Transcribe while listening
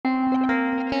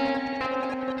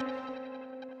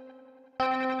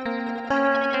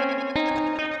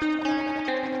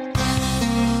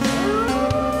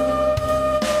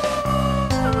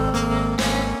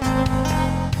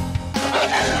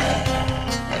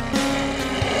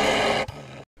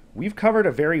We've covered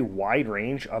a very wide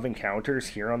range of encounters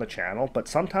here on the channel, but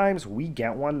sometimes we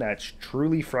get one that's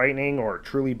truly frightening or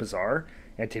truly bizarre,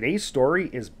 and today's story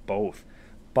is both.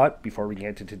 But before we get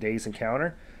into today's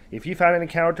encounter, if you've had an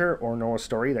encounter or know a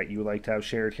story that you would like to have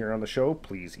shared here on the show,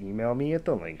 please email me at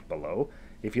the link below.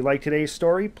 If you like today's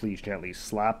story, please gently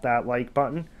slap that like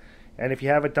button. And if you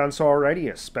haven't done so already,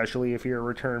 especially if you're a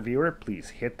return viewer, please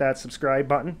hit that subscribe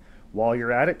button. While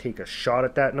you're at it, take a shot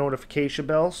at that notification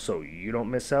bell so you don't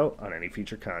miss out on any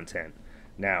future content.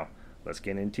 Now, let's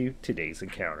get into today's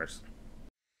encounters.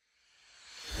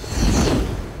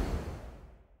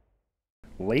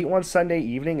 Late one Sunday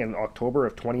evening in October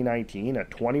of 2019, a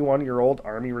 21-year-old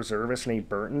Army reservist named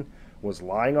Burton was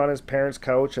lying on his parents'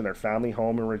 couch in their family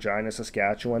home in Regina,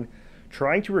 Saskatchewan,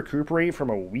 trying to recuperate from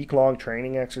a week-long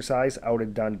training exercise out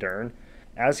in Dundurn.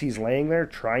 As he's laying there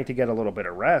trying to get a little bit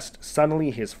of rest,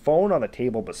 suddenly his phone on the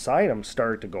table beside him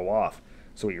started to go off.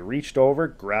 So he reached over,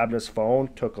 grabbed his phone,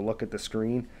 took a look at the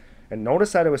screen, and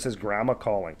noticed that it was his grandma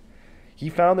calling. He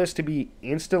found this to be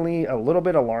instantly a little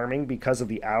bit alarming because of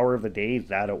the hour of the day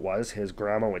that it was. His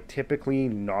grandma would typically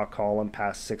not call him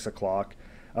past 6 o'clock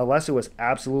unless it was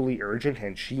absolutely urgent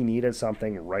and she needed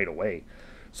something right away.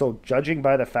 So judging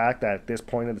by the fact that at this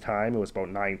point in the time it was about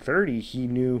 9:30, he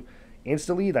knew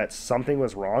instantly that something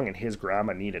was wrong and his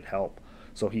grandma needed help.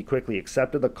 So he quickly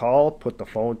accepted the call, put the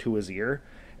phone to his ear,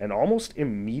 and almost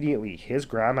immediately his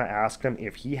grandma asked him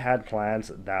if he had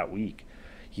plans that week.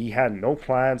 He had no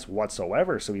plans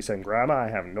whatsoever, so he said, "Grandma, I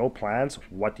have no plans.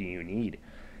 What do you need?"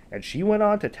 And she went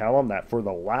on to tell him that for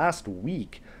the last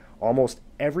week, almost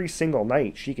every single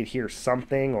night, she could hear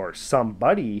something or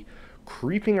somebody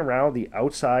creeping around the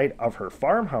outside of her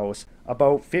farmhouse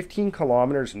about 15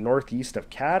 kilometers northeast of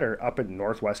Catter up in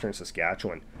northwestern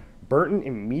Saskatchewan. Burton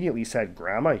immediately said,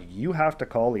 "Grandma, you have to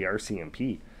call the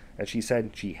RCMP." And she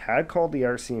said she had called the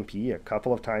RCMP a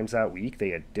couple of times that week. They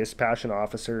had dispatched an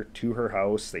officer to her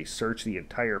house. They searched the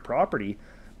entire property,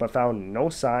 but found no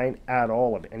sign at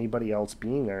all of anybody else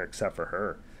being there except for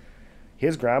her.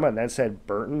 His grandma then said,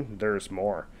 "Burton, there's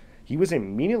more." He was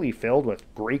immediately filled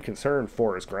with great concern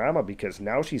for his grandma because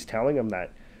now she's telling him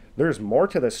that there's more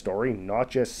to this story, not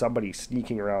just somebody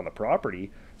sneaking around the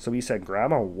property. So he said,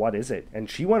 "Grandma, what is it?" And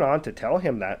she went on to tell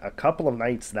him that a couple of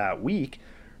nights that week,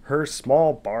 her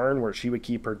small barn where she would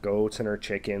keep her goats and her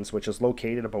chickens, which is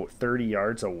located about 30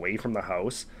 yards away from the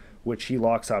house, which she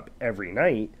locks up every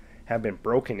night, had been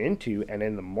broken into. And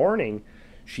in the morning,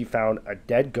 she found a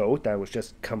dead goat that was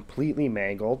just completely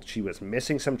mangled. She was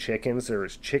missing some chickens. There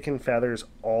was chicken feathers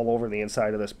all over the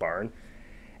inside of this barn.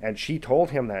 And she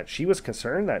told him that she was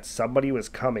concerned that somebody was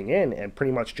coming in and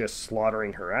pretty much just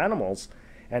slaughtering her animals,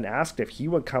 and asked if he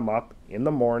would come up in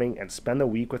the morning and spend the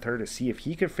week with her to see if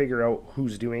he could figure out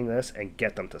who's doing this and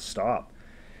get them to stop.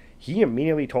 He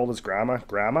immediately told his grandma,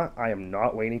 "Grandma, I am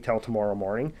not waiting till tomorrow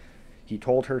morning." He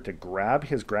told her to grab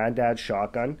his granddad's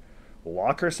shotgun,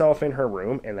 lock herself in her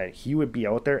room, and that he would be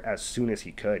out there as soon as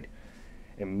he could.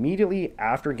 Immediately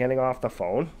after getting off the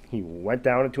phone, he went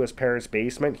down into his parents'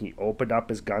 basement. He opened up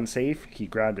his gun safe. He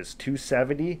grabbed his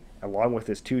 .270 along with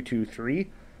his .223,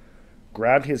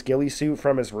 grabbed his ghillie suit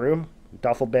from his room,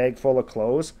 duffel bag full of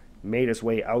clothes, made his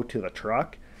way out to the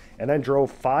truck, and then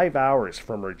drove 5 hours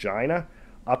from Regina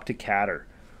up to Catter.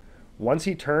 Once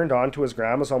he turned onto his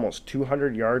grandma's almost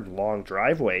 200-yard long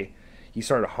driveway, he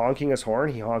started honking his horn.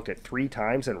 He honked it 3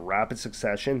 times in rapid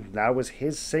succession. That was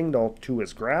his signal to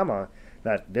his grandma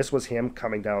that this was him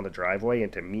coming down the driveway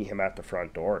and to meet him at the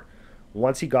front door.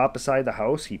 Once he got beside the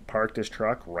house, he parked his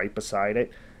truck right beside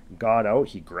it, got out,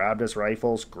 he grabbed his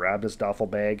rifles, grabbed his duffel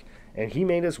bag, and he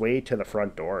made his way to the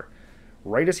front door.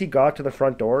 Right as he got to the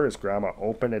front door, his grandma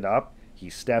opened it up. He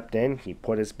stepped in, he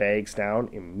put his bags down,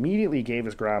 immediately gave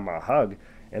his grandma a hug,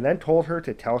 and then told her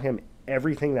to tell him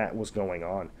everything that was going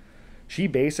on. She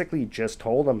basically just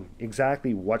told him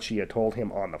exactly what she had told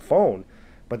him on the phone,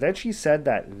 but then she said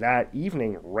that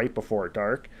evening, right before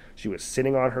dark, she was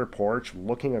sitting on her porch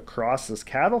looking across this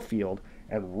cattle field,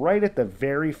 and right at the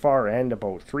very far end,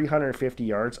 about 350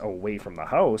 yards away from the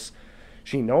house,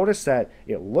 she noticed that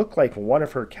it looked like one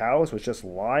of her cows was just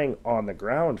lying on the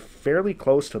ground fairly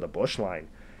close to the bush line.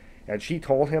 And she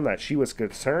told him that she was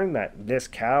concerned that this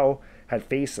cow had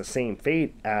faced the same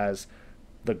fate as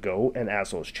the goat and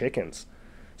as those chickens.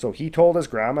 So he told his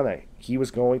grandma that he was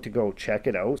going to go check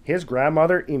it out. His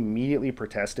grandmother immediately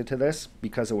protested to this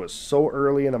because it was so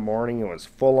early in the morning, it was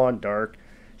full on dark.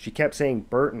 She kept saying,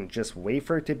 "Burton, just wait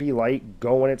for it to be light,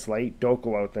 go when it's light, don't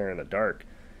go out there in the dark."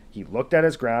 He looked at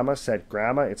his grandma, said,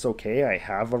 "Grandma, it's okay, I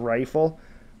have a rifle.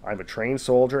 I'm a trained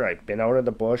soldier, I've been out in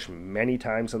the bush many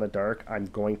times in the dark, I'm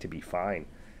going to be fine."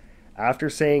 After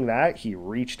saying that, he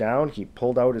reached down, he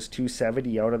pulled out his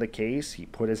 270 out of the case, he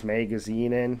put his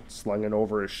magazine in, slung it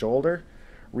over his shoulder,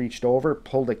 reached over,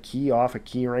 pulled a key off a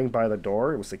key ring by the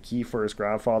door. It was the key for his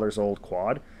grandfather's old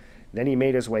quad. Then he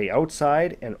made his way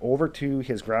outside and over to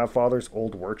his grandfather's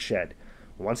old work shed.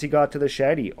 Once he got to the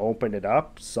shed, he opened it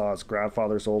up, saw his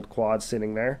grandfather's old quad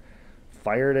sitting there,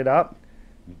 fired it up,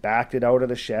 backed it out of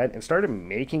the shed, and started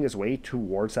making his way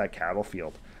towards that cattle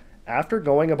field. After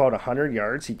going about 100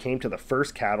 yards, he came to the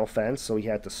first cattle fence, so he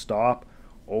had to stop,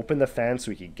 open the fence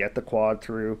so he could get the quad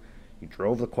through. He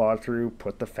drove the quad through,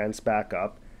 put the fence back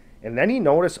up, and then he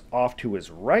noticed off to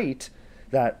his right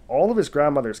that all of his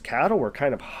grandmother's cattle were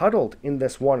kind of huddled in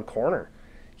this one corner.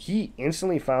 He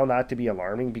instantly found that to be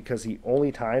alarming because the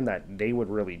only time that they would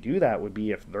really do that would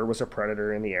be if there was a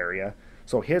predator in the area.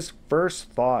 So his first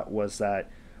thought was that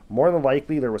more than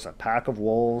likely there was a pack of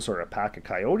wolves or a pack of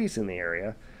coyotes in the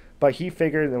area, but he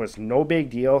figured it was no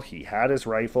big deal. He had his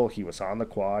rifle, he was on the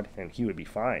quad, and he would be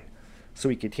fine. So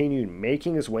he continued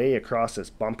making his way across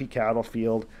this bumpy cattle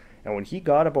field, and when he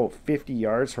got about 50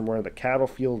 yards from where the cattle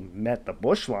field met the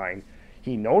bush line,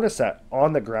 he noticed that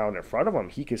on the ground in front of him,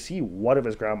 he could see one of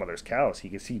his grandmother's cows. He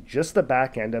could see just the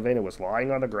back end of it. It was lying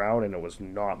on the ground and it was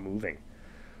not moving.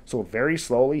 So very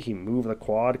slowly, he moved the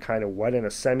quad, kind of went in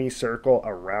a semicircle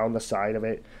around the side of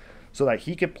it so that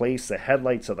he could place the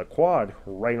headlights of the quad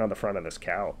right on the front of this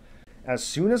cow. As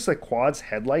soon as the quad's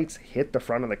headlights hit the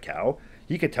front of the cow,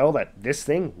 he could tell that this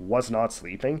thing was not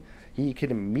sleeping. He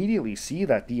could immediately see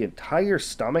that the entire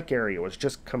stomach area was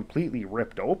just completely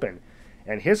ripped open.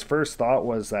 And his first thought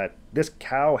was that this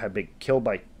cow had been killed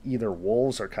by either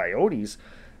wolves or coyotes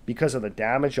because of the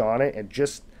damage on it, and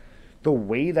just the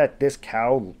way that this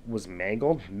cow was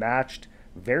mangled matched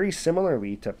very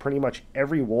similarly to pretty much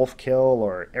every wolf kill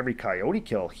or every coyote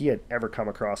kill he had ever come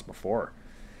across before.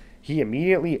 He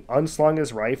immediately unslung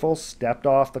his rifle, stepped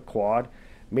off the quad,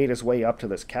 made his way up to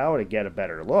this cow to get a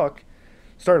better look,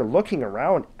 started looking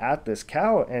around at this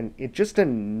cow, and it just did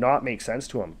not make sense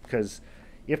to him because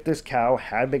if this cow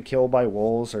had been killed by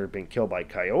wolves or been killed by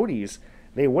coyotes,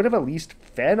 they would have at least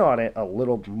fed on it a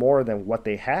little more than what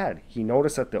they had. He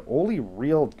noticed that the only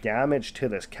real damage to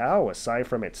this cow, aside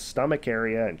from its stomach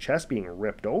area and chest being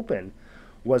ripped open,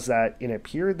 was that it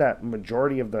appeared that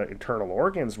majority of the internal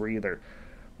organs were either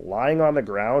lying on the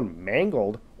ground,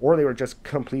 mangled, or they were just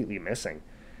completely missing.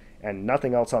 And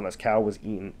nothing else on this cow was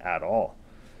eaten at all.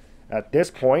 At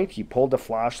this point, he pulled the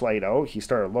flashlight out. He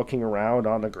started looking around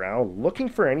on the ground, looking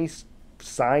for any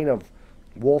sign of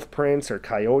wolf prints or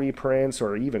coyote prints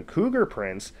or even cougar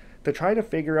prints to try to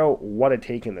figure out what had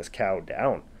taken this cow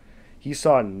down. He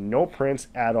saw no prints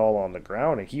at all on the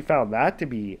ground, and he found that to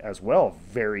be as well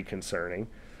very concerning.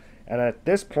 And at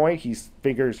this point, he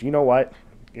figures, you know what?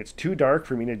 It's too dark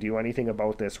for me to do anything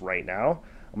about this right now.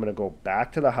 I'm going to go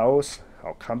back to the house.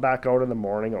 I'll come back out in the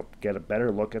morning, I'll get a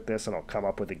better look at this, and I'll come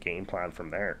up with a game plan from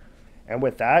there. And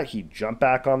with that, he jumped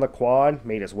back on the quad,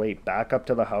 made his way back up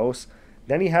to the house.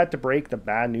 Then he had to break the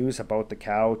bad news about the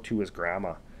cow to his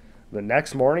grandma. The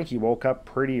next morning, he woke up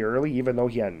pretty early, even though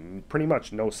he had pretty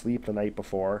much no sleep the night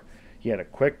before. He had a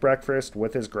quick breakfast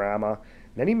with his grandma.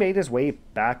 Then he made his way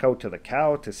back out to the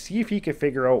cow to see if he could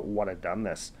figure out what had done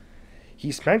this.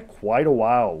 He spent quite a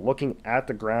while looking at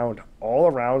the ground all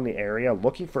around the area,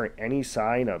 looking for any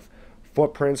sign of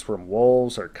footprints from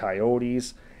wolves or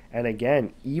coyotes. And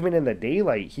again, even in the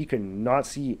daylight, he could not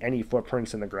see any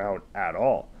footprints in the ground at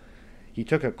all. He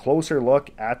took a closer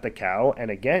look at the cow, and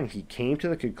again, he came to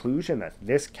the conclusion that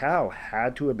this cow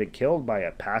had to have been killed by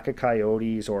a pack of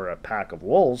coyotes or a pack of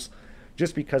wolves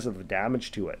just because of the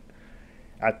damage to it.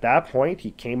 At that point, he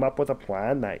came up with a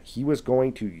plan that he was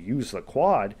going to use the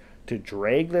quad to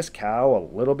drag this cow a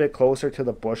little bit closer to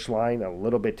the bush line, a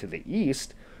little bit to the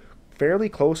east, fairly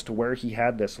close to where he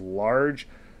had this large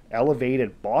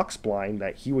elevated box blind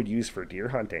that he would use for deer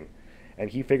hunting.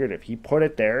 And he figured if he put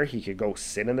it there, he could go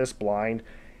sit in this blind,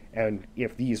 and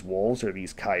if these wolves or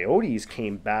these coyotes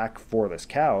came back for this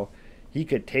cow, he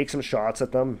could take some shots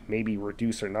at them, maybe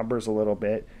reduce their numbers a little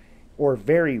bit, or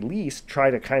very least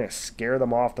try to kind of scare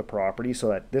them off the property so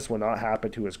that this would not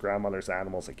happen to his grandmother's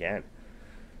animals again.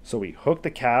 So he hooked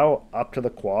the cow up to the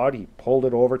quad, he pulled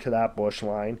it over to that bush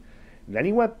line, and then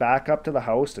he went back up to the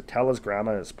house to tell his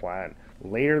grandma his plan.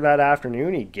 Later that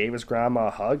afternoon, he gave his grandma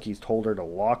a hug, he told her to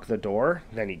lock the door,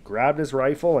 then he grabbed his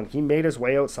rifle and he made his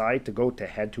way outside to go to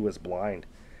head to his blind.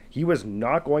 He was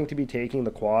not going to be taking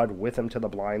the quad with him to the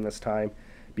blind this time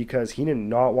because he did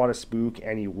not want to spook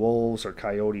any wolves or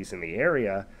coyotes in the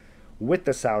area with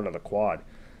the sound of the quad.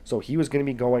 So he was going to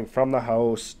be going from the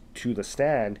house to the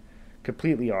stand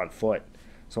completely on foot.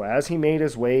 So as he made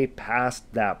his way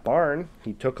past that barn,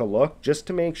 he took a look just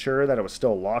to make sure that it was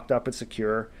still locked up and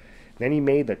secure. Then he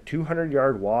made the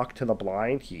 200-yard walk to the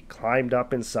blind. He climbed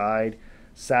up inside,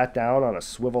 sat down on a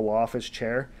swivel office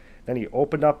chair. Then he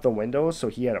opened up the windows so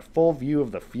he had a full view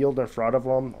of the field in front of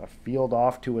him, a field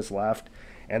off to his left.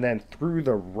 And then through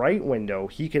the right window,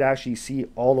 he could actually see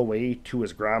all the way to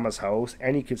his grandma's house,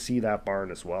 and he could see that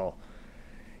barn as well.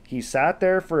 He sat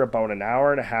there for about an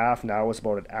hour and a half. Now it was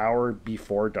about an hour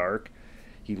before dark.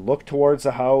 He looked towards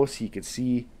the house. He could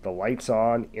see the lights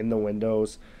on in the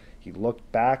windows. He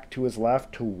looked back to his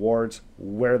left towards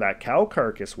where that cow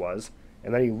carcass was.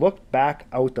 And then he looked back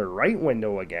out the right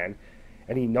window again.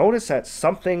 And he noticed that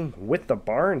something with the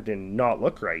barn did not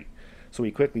look right. So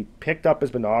he quickly picked up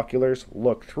his binoculars,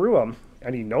 looked through them,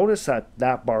 and he noticed that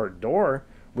that barn door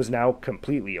was now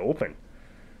completely open.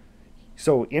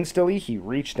 So instantly he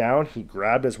reached down, he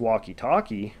grabbed his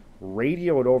walkie-talkie,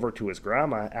 radioed over to his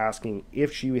grandma asking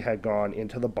if she had gone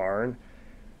into the barn,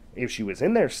 if she was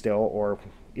in there still, or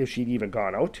if she'd even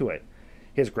gone out to it.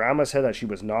 His grandma said that she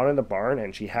was not in the barn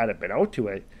and she hadn't been out to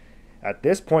it. At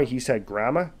this point he said,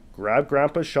 "Grandma, grab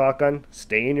Grandpa's shotgun,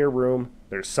 stay in your room.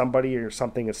 There's somebody or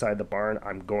something inside the barn.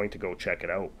 I'm going to go check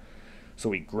it out."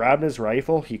 So he grabbed his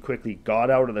rifle, he quickly got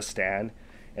out of the stand,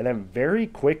 and then very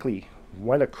quickly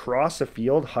went across the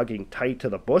field, hugging tight to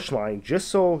the bush line, just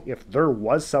so if there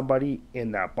was somebody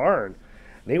in that barn,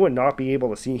 they would not be able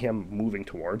to see him moving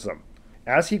towards them.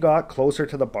 As he got closer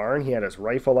to the barn, he had his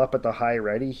rifle up at the high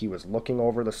ready. He was looking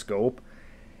over the scope,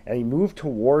 and he moved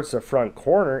towards the front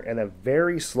corner and then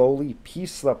very slowly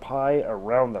pieced the pie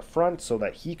around the front so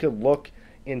that he could look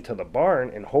into the barn,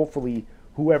 and hopefully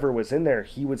whoever was in there,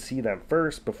 he would see them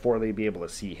first before they'd be able to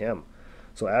see him.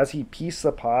 So as he pieced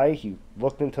the pie, he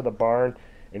looked into the barn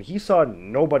and he saw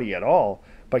nobody at all,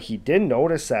 but he did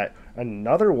notice that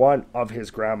another one of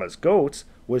his grandma's goats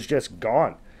was just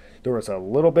gone. There was a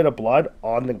little bit of blood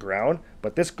on the ground,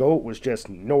 but this goat was just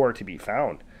nowhere to be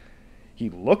found. He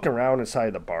looked around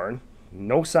inside the barn,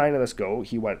 no sign of this goat.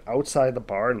 He went outside the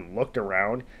barn and looked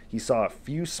around. He saw a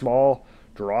few small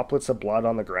droplets of blood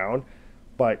on the ground,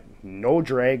 but no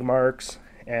drag marks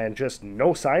and just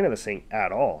no sign of this thing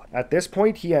at all. At this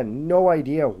point, he had no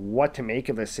idea what to make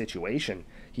of this situation.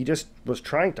 He just was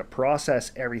trying to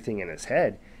process everything in his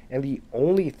head, and the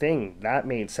only thing that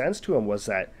made sense to him was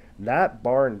that that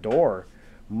barn door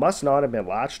must not have been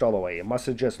latched all the way. It must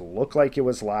have just looked like it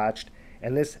was latched,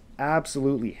 and this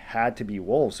absolutely had to be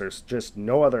wolves. There's just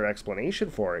no other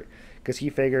explanation for it, because he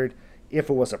figured if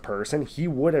it was a person, he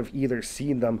would have either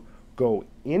seen them go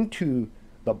into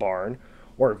the barn,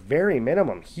 or very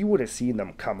minimum, he would have seen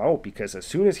them come out, because as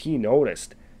soon as he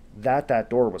noticed that that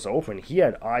door was open, he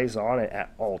had eyes on it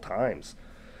at all times.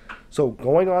 So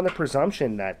going on the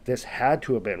presumption that this had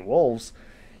to have been wolves,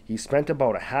 he spent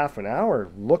about a half an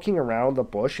hour looking around the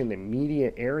bush in the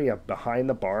immediate area behind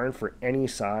the barn for any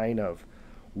sign of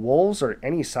wolves or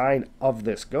any sign of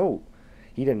this goat.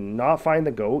 He did not find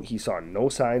the goat. He saw no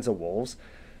signs of wolves.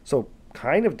 So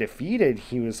kind of defeated,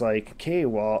 he was like, okay,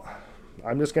 well,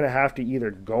 I'm just going to have to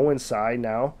either go inside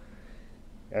now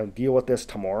and deal with this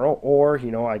tomorrow, or,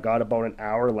 I got about an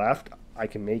hour left. I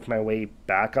can make my way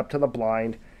back up to the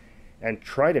blind and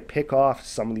try to pick off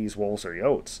some of these wolves or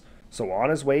yotes. So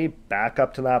on his way back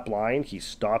up to that blind, he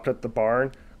stopped at the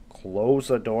barn, closed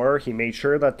the door. He made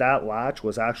sure that that latch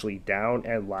was actually down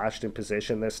and latched in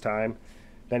position this time.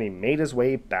 Then he made his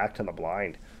way back to the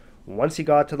blind. Once he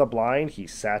got to the blind, he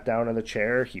sat down in the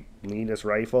chair. He leaned his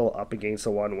rifle up against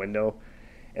the one window.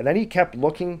 And then he kept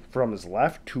looking from his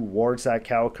left towards that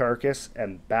cow carcass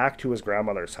and back to his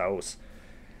grandmother's house.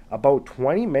 About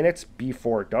 20 minutes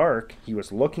before dark, he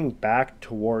was looking back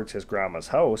towards his grandma's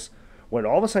house when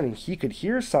all of a sudden he could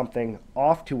hear something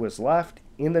off to his left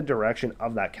in the direction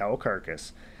of that cow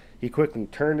carcass. He quickly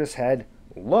turned his head,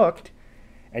 looked,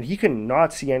 and he could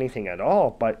not see anything at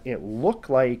all, but it looked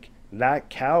like that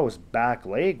cow's back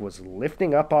leg was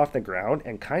lifting up off the ground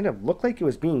and kind of looked like it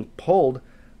was being pulled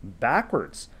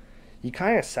backwards. He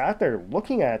kind of sat there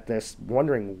looking at this,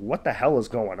 wondering what the hell is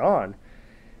going on.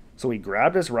 So he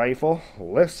grabbed his rifle,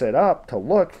 lifts it up to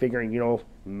look, figuring,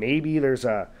 maybe there's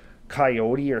a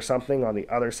coyote or something on the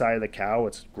other side of the cow.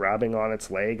 It's grabbing on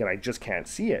its leg and I just can't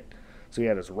see it. So he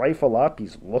had his rifle up.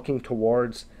 He's looking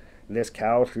towards this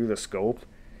cow through the scope,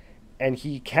 and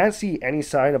he can't see any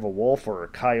sign of a wolf or a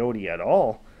coyote at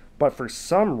all. But for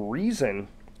some reason,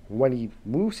 when he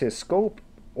moves his scope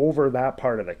over that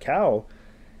part of the cow,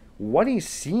 what he's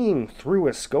seeing through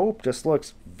his scope just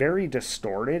looks very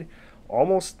distorted,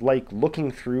 almost like looking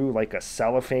through like a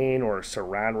cellophane or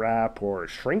saran wrap or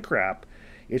shrink wrap.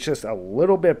 It's just a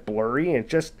little bit blurry and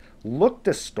just looked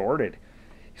distorted.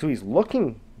 So he's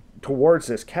looking towards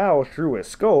this cow through his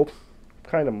scope,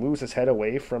 kind of moves his head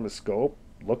away from his scope,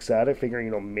 looks at it,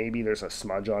 figuring, maybe there's a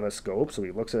smudge on his scope. So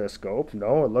he looks at his scope.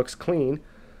 No, it looks clean.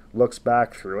 Looks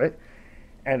back through it.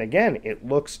 And again, it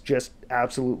looks just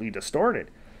absolutely distorted.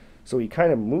 So he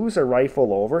kind of moves a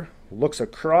rifle over, looks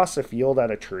across the field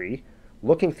at a tree,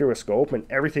 looking through a scope, and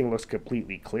everything looks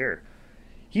completely clear.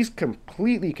 He's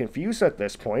completely confused at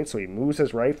this point, so he moves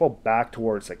his rifle back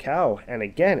towards the cow. And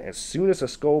again, as soon as the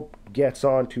scope gets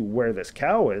on to where this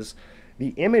cow is,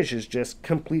 the image is just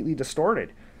completely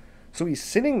distorted. So he's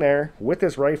sitting there with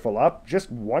his rifle up,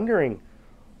 just wondering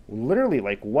literally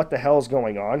like what the hell's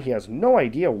going on. He has no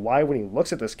idea why when he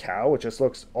looks at this cow, it just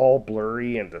looks all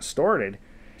blurry and distorted.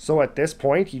 So at this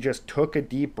point, he just took a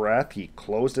deep breath. He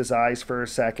closed his eyes for a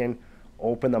second,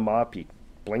 opened them up. He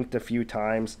blinked a few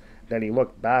times. Then he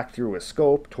looked back through his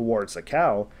scope towards the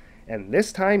cow. And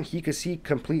this time he could see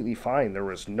completely fine. There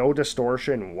was no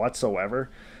distortion whatsoever.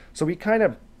 So he kind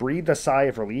of breathed a sigh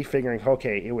of relief, figuring,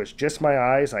 okay, it was just my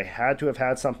eyes. I had to have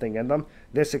had something in them.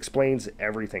 This explains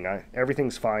everything.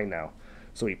 Everything's fine now.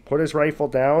 So he put his rifle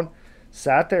down,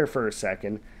 sat there for a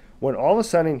second, when all of a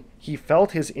sudden he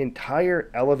felt his entire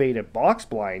elevated box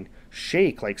blind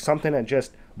shake like something had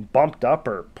just bumped up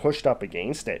or pushed up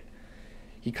against it.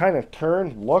 He kind of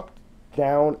turned, looked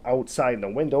down outside the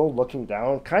window, looking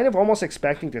down, kind of almost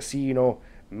expecting to see,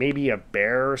 maybe a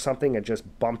bear or something had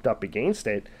just bumped up against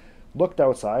it. Looked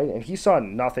outside and he saw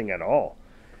nothing at all.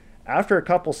 After a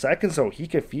couple seconds, though, he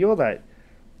could feel that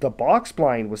the box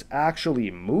blind was actually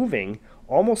moving,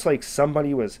 almost like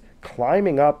somebody was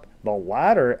climbing up the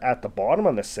ladder at the bottom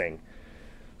of this thing.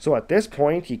 So at this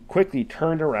point, he quickly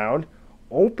turned around,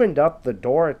 opened up the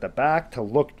door at the back to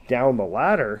look down the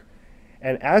ladder.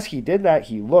 And as he did that,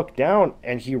 he looked down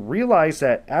and he realized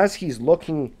that as he's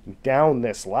looking down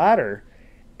this ladder,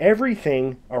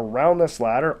 everything around this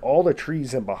ladder, all the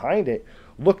trees and behind it,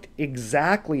 looked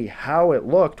exactly how it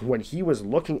looked when he was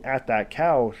looking at that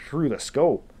cow through the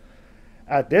scope.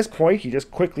 At this point, he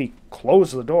just quickly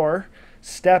closed the door,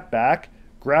 stepped back,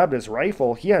 grabbed his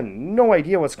rifle. He had no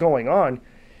idea what's going on,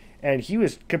 and he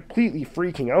was completely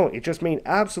freaking out. It just made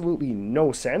absolutely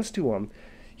no sense to him.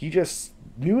 He just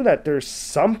knew that there's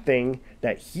something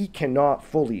that he cannot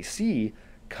fully see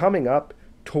coming up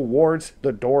towards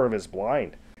the door of his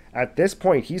blind. At this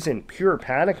point, he's in pure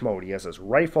panic mode. He has his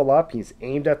rifle up, he's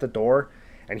aimed at the door,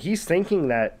 and he's thinking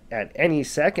that at any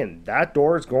second, that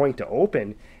door is going to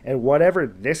open, and whatever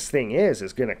this thing is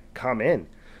going to come in.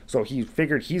 So he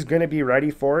figured he's going to be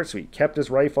ready for it, so he kept his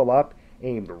rifle up,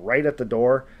 aimed right at the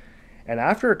door, and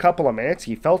after a couple of minutes,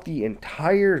 he felt the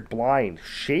entire blind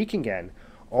shake again,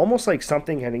 almost like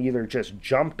something had either just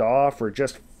jumped off or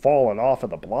just fallen off of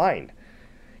the blind.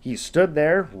 He stood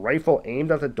there, rifle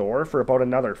aimed at the door, for about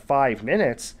another 5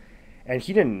 minutes, and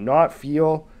he did not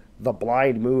feel the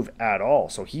blind move at all.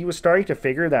 So he was starting to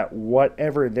figure that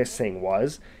whatever this thing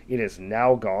was, it is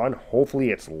now gone.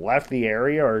 Hopefully it's left the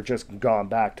area or just gone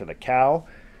back to the cow.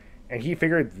 And he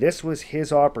figured this was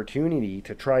his opportunity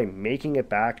to try making it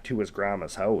back to his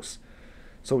grandma's house.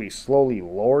 So he slowly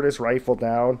lowered his rifle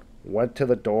down, went to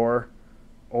the door,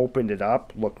 opened it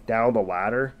up, looked down the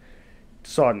ladder,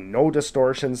 saw no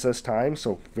distortions this time,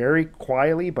 so very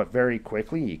quietly but very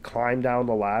quickly he climbed down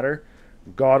the ladder,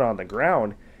 got on the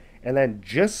ground, and then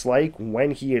just like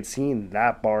when he had seen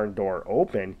that barn door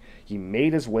open, he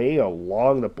made his way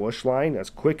along the bush line as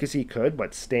quick as he could,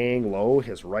 but staying low,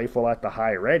 his rifle at the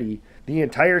high ready. The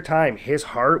entire time his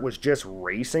heart was just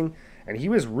racing, and he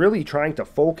was really trying to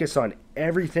focus on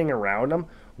everything around him,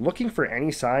 looking for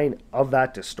any sign of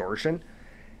that distortion.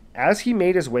 As he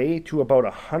made his way to about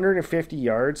 150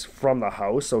 yards from the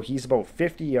house, so he's about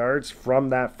 50 yards from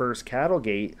that first cattle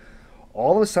gate,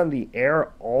 all of a sudden the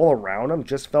air all around him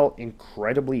just felt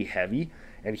incredibly heavy,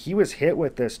 and he was hit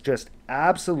with this just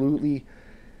absolutely,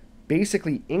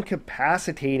 basically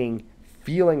incapacitating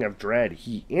feeling of dread.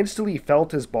 He instantly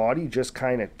felt his body just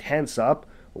kind of tense up,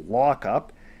 lock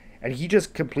up, and he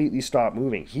just completely stopped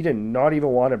moving. He did not even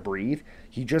want to breathe.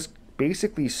 He just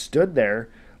basically stood there,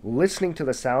 listening to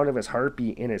the sound of his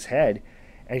heartbeat in his head,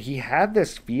 and he had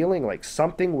this feeling like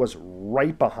something was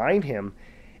right behind him,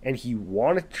 and he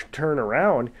wanted to turn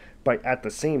around, but at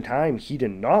the same time he did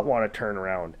not want to turn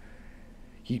around.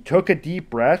 He took a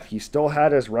deep breath. He still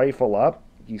had his rifle up.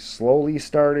 He slowly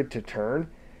started to turn,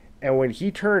 and when he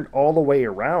turned all the way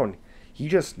around, he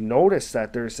just noticed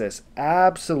that there's this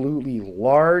absolutely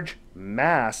large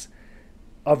mass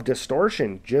of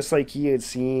distortion, just like he had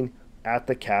seen at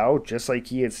the cow, just like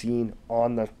he had seen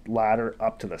on the ladder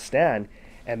up to the stand.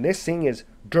 And this thing is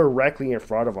directly in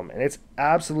front of him, and it's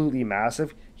absolutely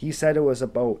massive. He said it was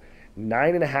about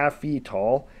 9.5 feet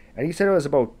tall, and he said it was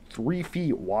about 3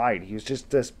 feet wide. He was just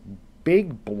this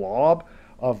big blob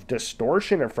of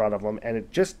distortion in front of him, and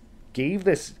it just gave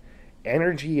this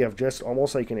energy of just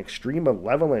almost like an extreme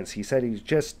malevolence. He said he's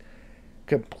just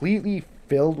completely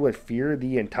filled with fear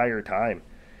the entire time.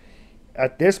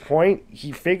 At this point,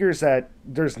 he figures that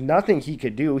there's nothing he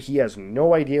could do. He has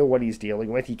no idea what he's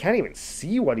dealing with. He can't even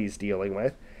see what he's dealing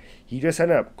with. He just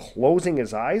ended up closing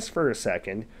his eyes for a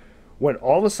second when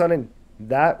all of a sudden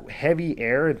that heavy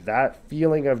air, that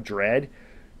feeling of dread,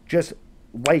 just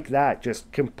like that,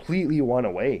 just completely went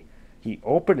away. He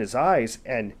opened his eyes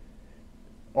and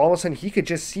all of a sudden he could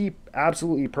just see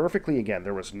absolutely perfectly again.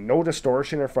 There was no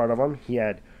distortion in front of him. He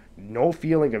had no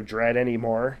feeling of dread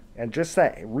anymore, and just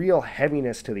that real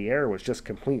heaviness to the air was just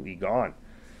completely gone.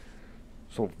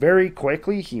 So very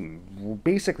quickly, he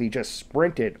basically just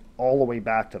sprinted all the way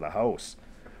back to the house.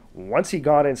 Once he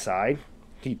got inside,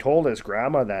 he told his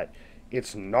grandma that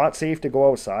it's not safe to go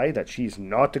outside, that she's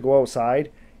not to go outside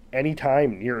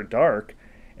anytime near dark,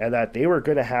 and that they were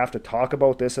going to have to talk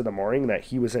about this in the morning, that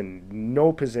he was in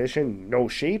no position, no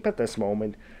shape at this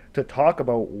moment to talk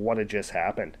about what had just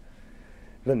happened.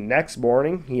 The next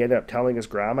morning, he ended up telling his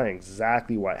grandma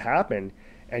exactly what happened,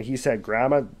 and he said,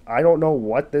 "Grandma, I don't know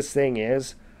what this thing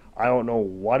is. I don't know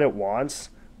what it wants,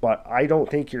 but I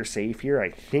don't think you're safe here. I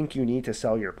think you need to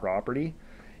sell your property."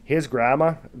 His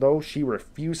grandma, though, she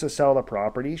refused to sell the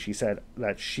property. She said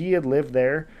that she had lived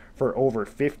there for over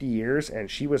 50 years,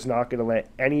 and she was not going to let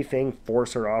anything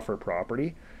force her off her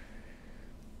property.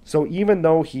 So even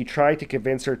though he tried to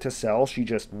convince her to sell, she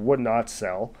just would not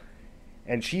sell.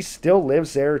 And she still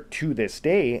lives there to this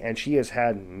day, and she has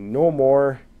had no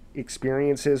more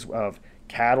experiences of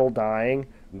cattle dying,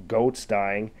 goats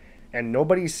dying, and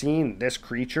nobody's seen this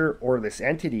creature or this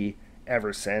entity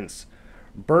ever since.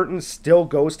 Burton still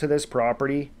goes to this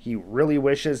property. He really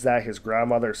wishes that his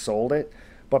grandmother sold it,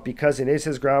 but because it is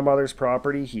his grandmother's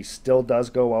property, he still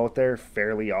does go out there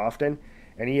fairly often,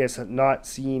 and he has not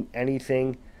seen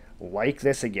anything like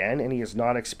this again, and he has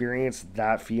not experienced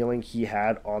that feeling he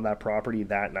had on that property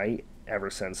that night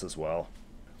ever since as well.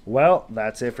 Well,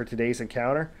 that's it for today's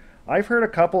encounter. I've heard a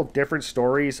couple different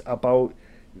stories about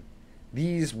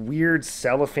these weird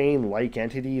cellophane-like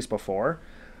entities before,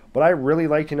 but I'd really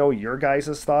like to know your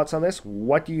guys' thoughts on this.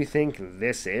 What do you think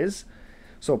this is?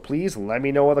 So please let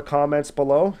me know in the comments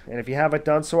below, and if you haven't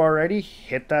done so already,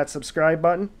 hit that subscribe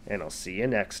button, and I'll see you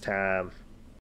next time.